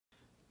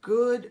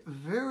Good,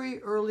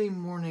 very early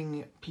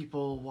morning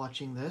people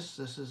watching this.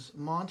 This is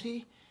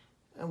Monty.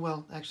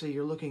 Well, actually,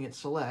 you're looking at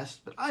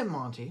Celeste, but I'm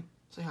Monty.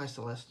 Say hi,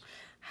 Celeste.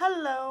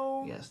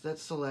 Hello. Yes,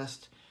 that's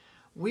Celeste.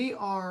 We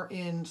are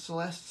in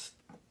Celeste's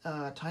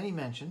tiny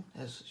mansion,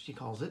 as she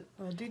calls it.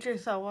 DJ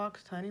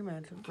Sawak's tiny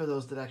mansion. For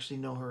those that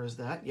actually know her as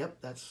that. Yep,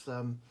 that's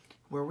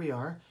where we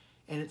are.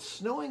 And it's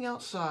snowing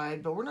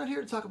outside, but we're not here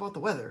to talk about the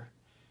weather.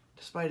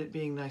 Despite it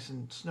being nice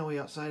and snowy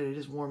outside, it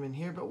is warm in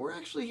here. But we're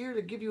actually here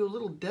to give you a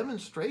little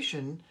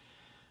demonstration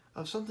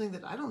of something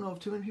that I don't know if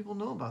too many people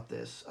know about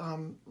this.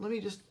 Let me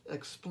just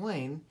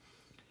explain.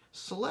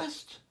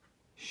 Celeste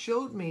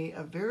showed me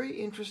a very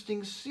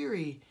interesting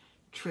Siri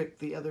trick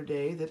the other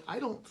day that I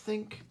don't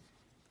think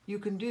you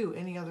can do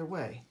any other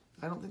way.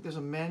 I don't think there's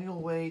a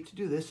manual way to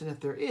do this, and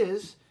if there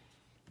is,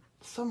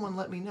 someone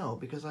let me know,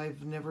 because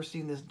I've never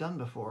seen this done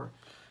before.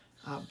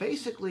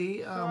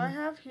 Basically... so I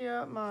have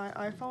here my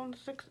iPhone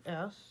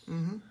 6S,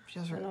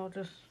 yes, and I'll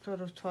just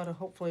sort of try to,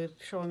 hopefully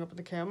it's showing up in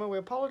the camera. We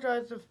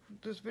apologize if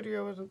this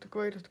video isn't the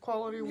greatest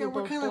quality. Yeah,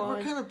 we're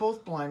kind of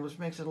both blind, which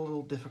makes it a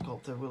little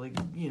difficult to really,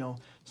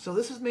 So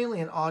this is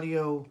mainly an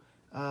audio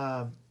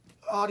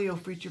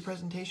feature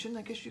presentation,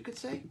 I guess you could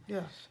say.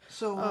 Yes.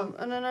 So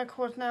and then of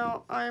course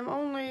now I'm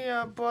only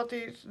bought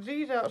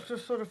these out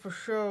just sort of for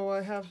show.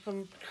 I have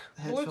some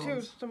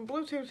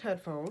Bluetooth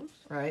headphones.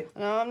 Right.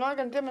 Now I'm not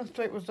going to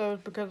demonstrate with those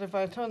because if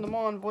I turn them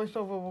on,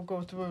 voiceover will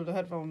go through the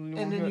headphones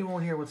and then you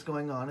won't hear what's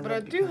going on. But I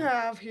do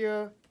have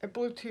here a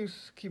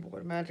Bluetooth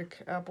keyboard, Magic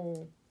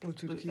Apple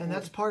Bluetooth keyboard. And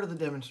that's part of the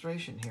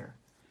demonstration here,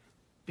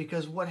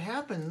 because what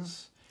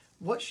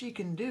she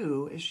can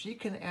do is she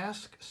can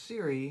ask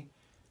Siri.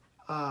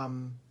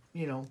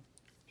 You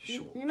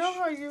know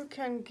how you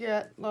can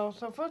get, well,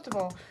 so first of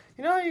all,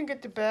 you know how you can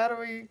get the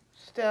battery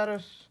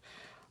status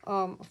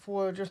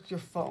for just your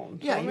phone?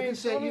 So yeah, you can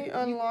say... Let me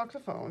unlock the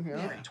phone here.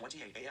 Yeah.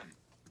 3:28 a.m.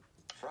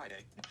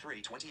 Friday,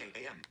 3:28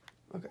 a.m.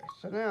 Okay,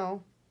 so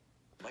now...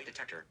 Light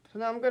detector. So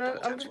now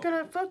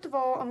first of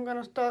all, I'm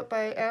gonna start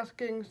by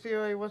asking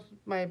Siri what's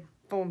my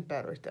phone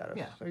battery status.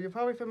 Yeah. So you're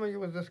probably familiar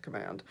with this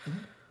command.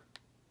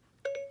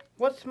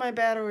 What's my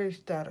battery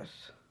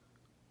status?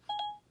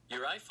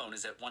 Your iPhone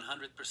is at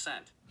 100%.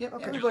 Yep,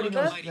 okay. Everybody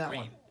knows that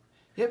green. one.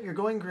 Yep, you're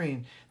going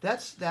green.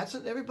 That's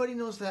everybody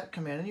knows that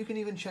command, and you can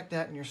even check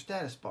that in your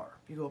status bar.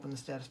 If you go up in the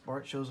status bar,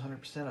 it shows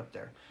 100% up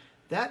there.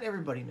 That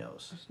everybody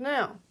knows.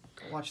 Now,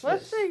 watch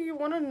let's this. say you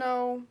want to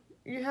know.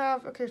 You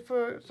have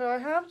so I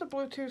have the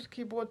Bluetooth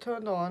keyboard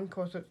turned on. Of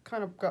course, it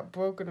kind of got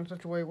broken in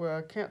such a way where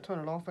I can't turn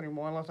it off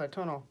anymore unless I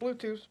turn off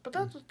Bluetooth. But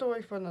that's a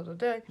story for another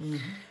day.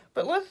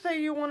 But let's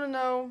say you want to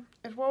know,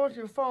 as well as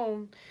your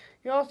phone,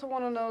 you also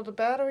want to know the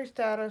battery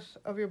status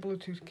of your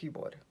Bluetooth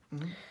keyboard.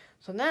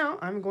 So now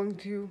I'm going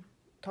to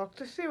talk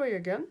to Siri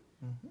again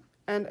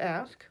and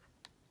ask,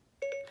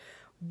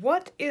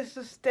 what is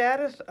the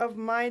status of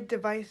my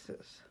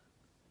devices?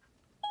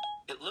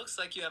 It looks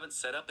like you haven't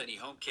set up any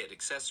HomeKit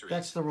accessories.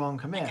 That's the wrong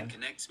command. You can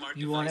connect smart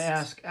you want to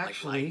devices ask,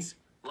 actually... like lights,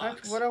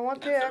 locks, what I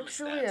want to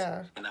actually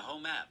ask. in the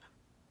Home app.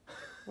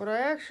 What I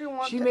actually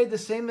want She made the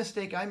same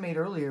mistake I made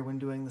earlier when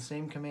doing the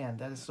same command.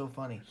 That is so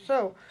funny.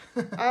 So,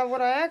 what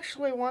I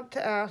actually want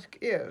to ask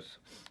is,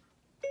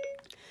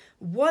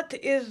 what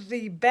is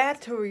the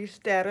battery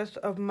status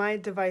of my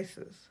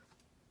devices?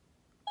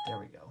 There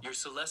we go. Your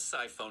Celeste's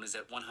iPhone is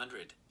at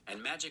 100,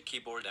 and Magic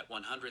Keyboard at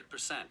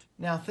 100%.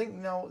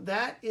 Now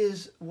that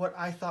is what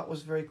I thought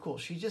was very cool.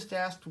 She just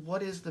asked,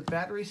 what is the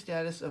battery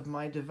status of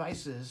my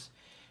devices?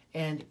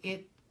 And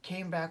it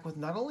came back with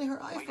not only her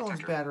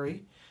iPhone's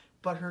battery,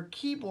 but her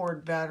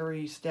keyboard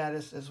battery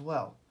status as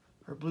well.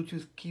 Her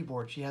Bluetooth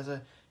keyboard. She has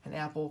an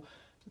Apple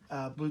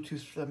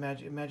Bluetooth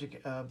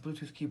Magic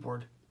Bluetooth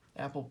keyboard,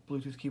 Apple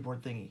Bluetooth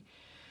keyboard thingy.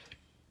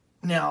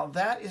 Now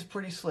that is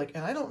pretty slick,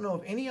 and I don't know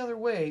of any other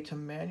way to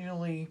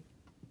manually.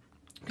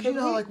 Because you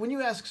know, like when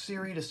you ask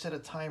Siri to set a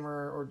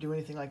timer or do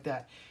anything like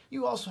that,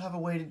 you also have a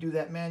way to do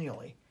that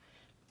manually.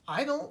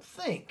 I don't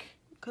think.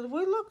 Because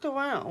we looked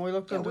around. We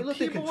looked under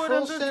keyboard,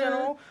 control under center,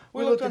 general.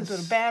 We looked under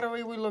the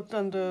battery. We looked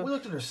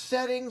under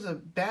settings, the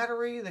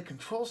battery, the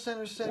control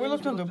center settings. We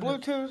looked under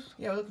Bluetooth.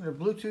 Yeah, we looked under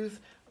Bluetooth.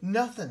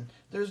 Nothing.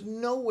 There's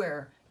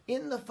nowhere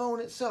in the phone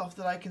itself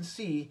that I can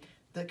see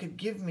that could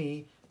give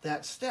me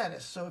that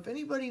status. So if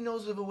anybody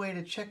knows of a way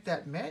to check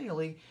that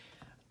manually,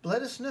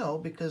 let us know,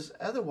 because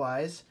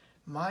otherwise,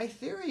 my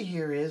theory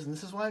here is, and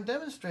this is why I'm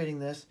demonstrating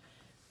this,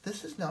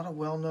 this is not a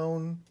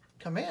well-known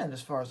command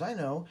as far as I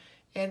know,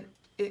 and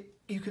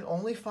you can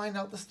only find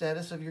out the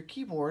status of your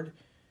keyboard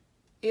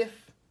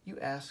if you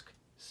ask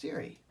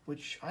Siri,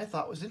 which I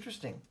thought was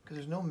interesting, because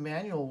there's no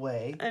manual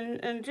way.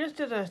 And just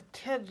as a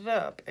heads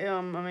up,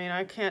 I mean,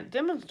 I can't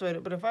demonstrate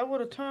it, but if I were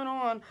to turn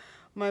on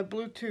my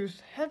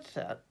Bluetooth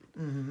headset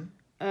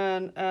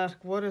and ask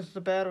what is the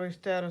battery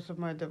status of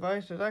my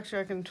devices,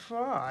 actually I can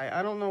try.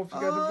 I don't know if you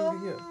guys will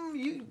do it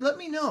here. Let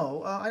me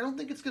know. I don't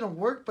think it's going to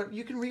work, but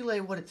you can relay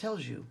what it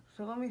tells you.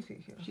 So let me see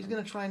here. She's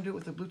going to try and do it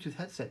with the Bluetooth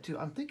headset, too.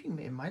 I'm thinking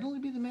it might only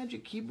be the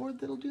Magic Keyboard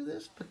that'll do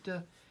this,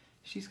 but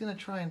she's going to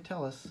try and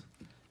tell us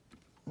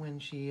when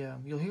she...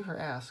 you'll hear her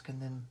ask,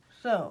 and then...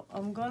 So,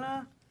 I'm going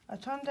to I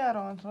turned that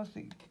on, so let's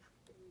see.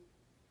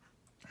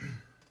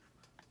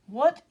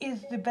 What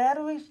is the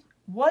battery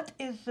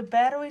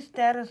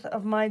status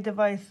of my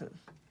devices?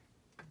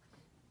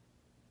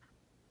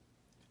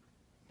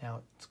 Now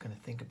it's going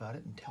to think about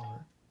it and tell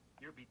her.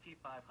 Your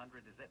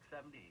BT500 is at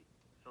 70,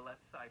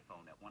 Celeste's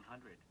iPhone at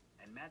 100,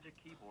 and Magic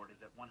Keyboard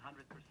is at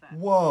 100%.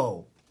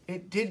 Whoa!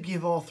 It did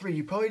give all three.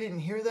 You probably didn't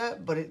hear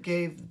that, but it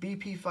gave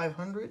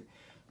BP500,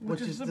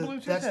 which is the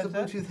Bluetooth that's headset. the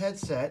Bluetooth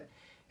headset,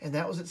 and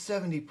that was at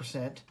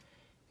 70%,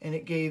 and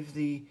it gave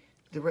the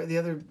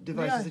other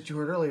devices that you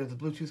heard earlier, the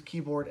Bluetooth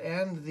keyboard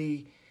and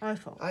the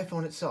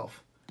iPhone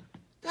itself.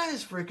 That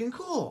is freaking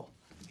cool.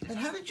 And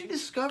how did you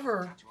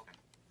discover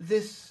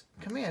this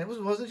command?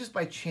 Was it just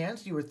by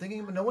chance you were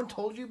thinking, but no one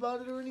told you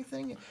about it or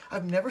anything?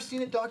 I've never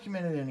seen it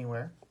documented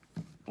anywhere.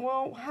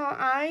 Well, how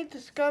I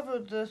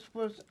discovered this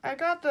was I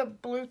got the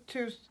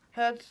Bluetooth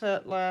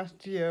headset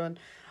last year, and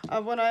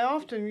when I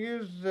often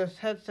use this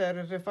headset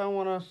is if I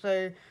want to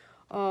say,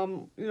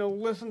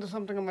 listen to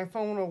something on my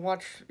phone or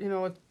watch,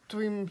 a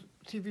stream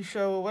TV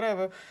show or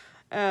whatever,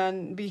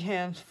 and be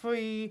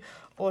hands-free,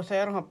 or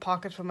say I don't have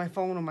pockets for my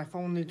phone or my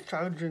phone needs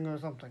charging or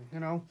something,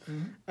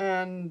 Mm-hmm.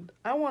 And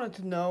I wanted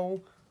to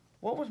know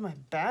what was my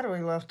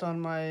battery left on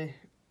my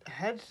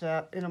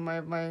headset,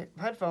 my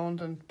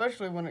headphones, and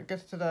especially when it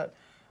gets to that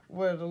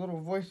where the little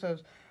voice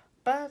says,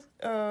 battery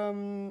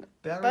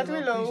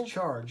low, please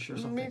charge or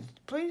something.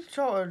 Please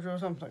charge or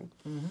something.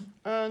 Mm-hmm.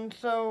 And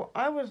so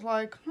I was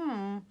like,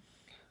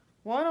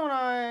 why don't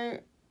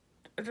I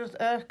just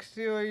ask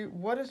Siri,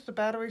 what is the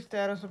battery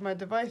status of my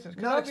devices?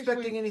 Not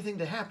expecting anything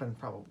to happen,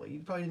 probably.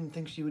 You probably didn't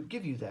think she would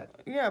give you that.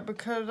 Yeah,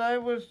 because I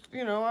was,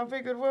 I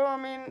figured,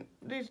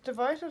 these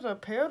devices are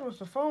paired with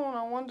the phone.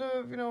 I wonder,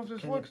 if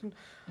this works. And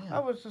I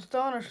was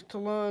astonished to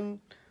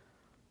learn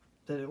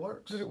that it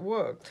works. That it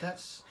worked.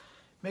 That's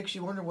makes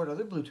you wonder what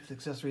other Bluetooth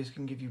accessories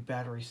can give you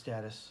battery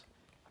status.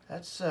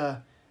 That's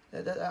now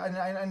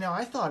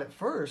I thought at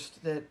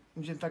first that,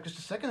 in fact, just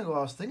a second ago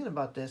I was thinking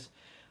about this.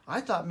 I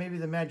thought maybe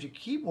the Magic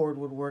Keyboard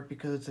would work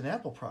because it's an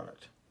Apple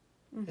product.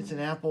 Mm-hmm. It's an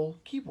Apple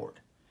keyboard.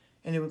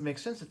 And it would make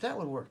sense that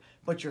would work.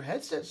 But your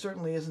headset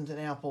certainly isn't an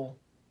Apple.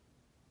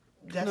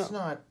 That's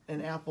not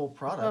an Apple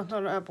product. That's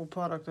not an Apple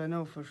product, I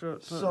know for sure.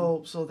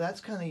 So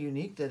that's kind of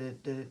unique that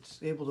it's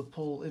able to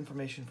pull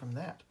information from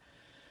that.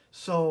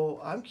 So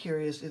I'm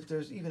curious if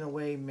there's even a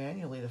way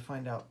manually to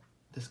find out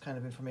this kind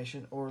of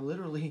information, or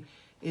literally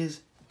is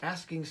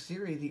asking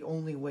Siri the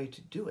only way to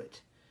do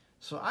it.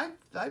 So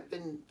I've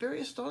been very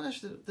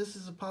astonished that this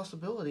is a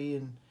possibility,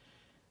 and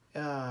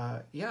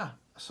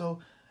So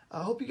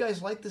I hope you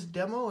guys like this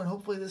demo, and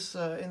hopefully this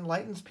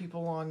enlightens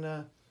people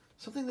on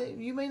something that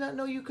you may not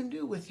know you can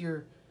do with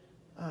your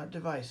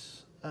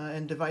device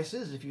and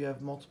devices if you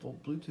have multiple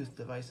Bluetooth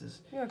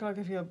devices. Yeah, like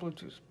if you have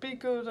Bluetooth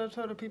speakers, I've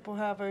heard of people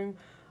having.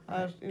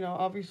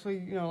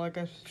 Obviously, like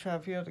I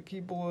have here, the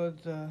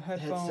keyboard, the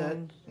headphones. Headset,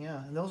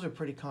 yeah, and those are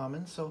pretty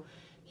common. So,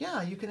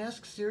 yeah, you can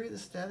ask Siri the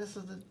status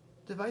of the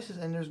devices,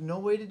 and there's no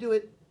way to do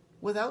it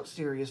without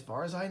Siri, as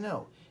far as I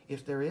know.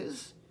 If there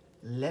is,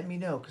 let me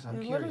know, because I'm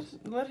curious.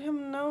 Let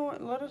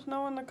us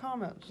know in the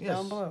comments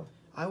down below.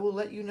 I will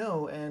let you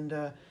know, and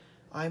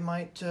I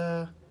might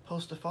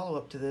post a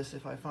follow-up to this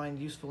if I find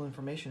useful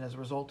information as a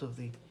result of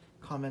the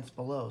comments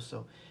below.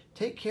 So,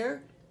 take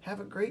care, have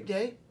a great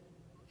day,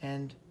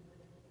 and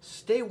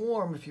stay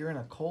warm if you're in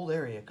a cold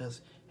area,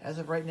 because as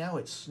of right now,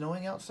 it's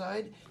snowing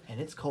outside,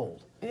 and it's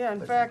cold. Yeah,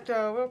 in fact,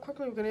 real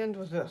quickly, we're going to end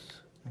with this.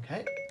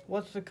 Okay.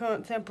 What's the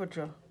current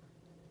temperature?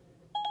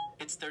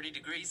 It's 30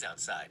 degrees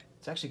outside.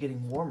 It's actually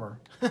getting warmer,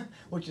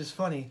 which is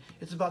funny.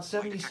 It's about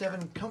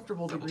 77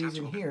 comfortable degrees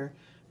in here,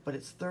 but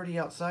it's 30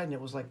 outside, and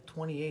it was like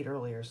 28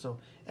 earlier. So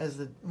as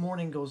the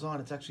morning goes on,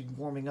 it's actually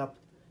warming up,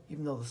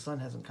 even though the sun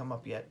hasn't come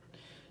up yet.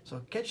 So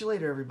catch you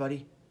later,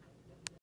 everybody.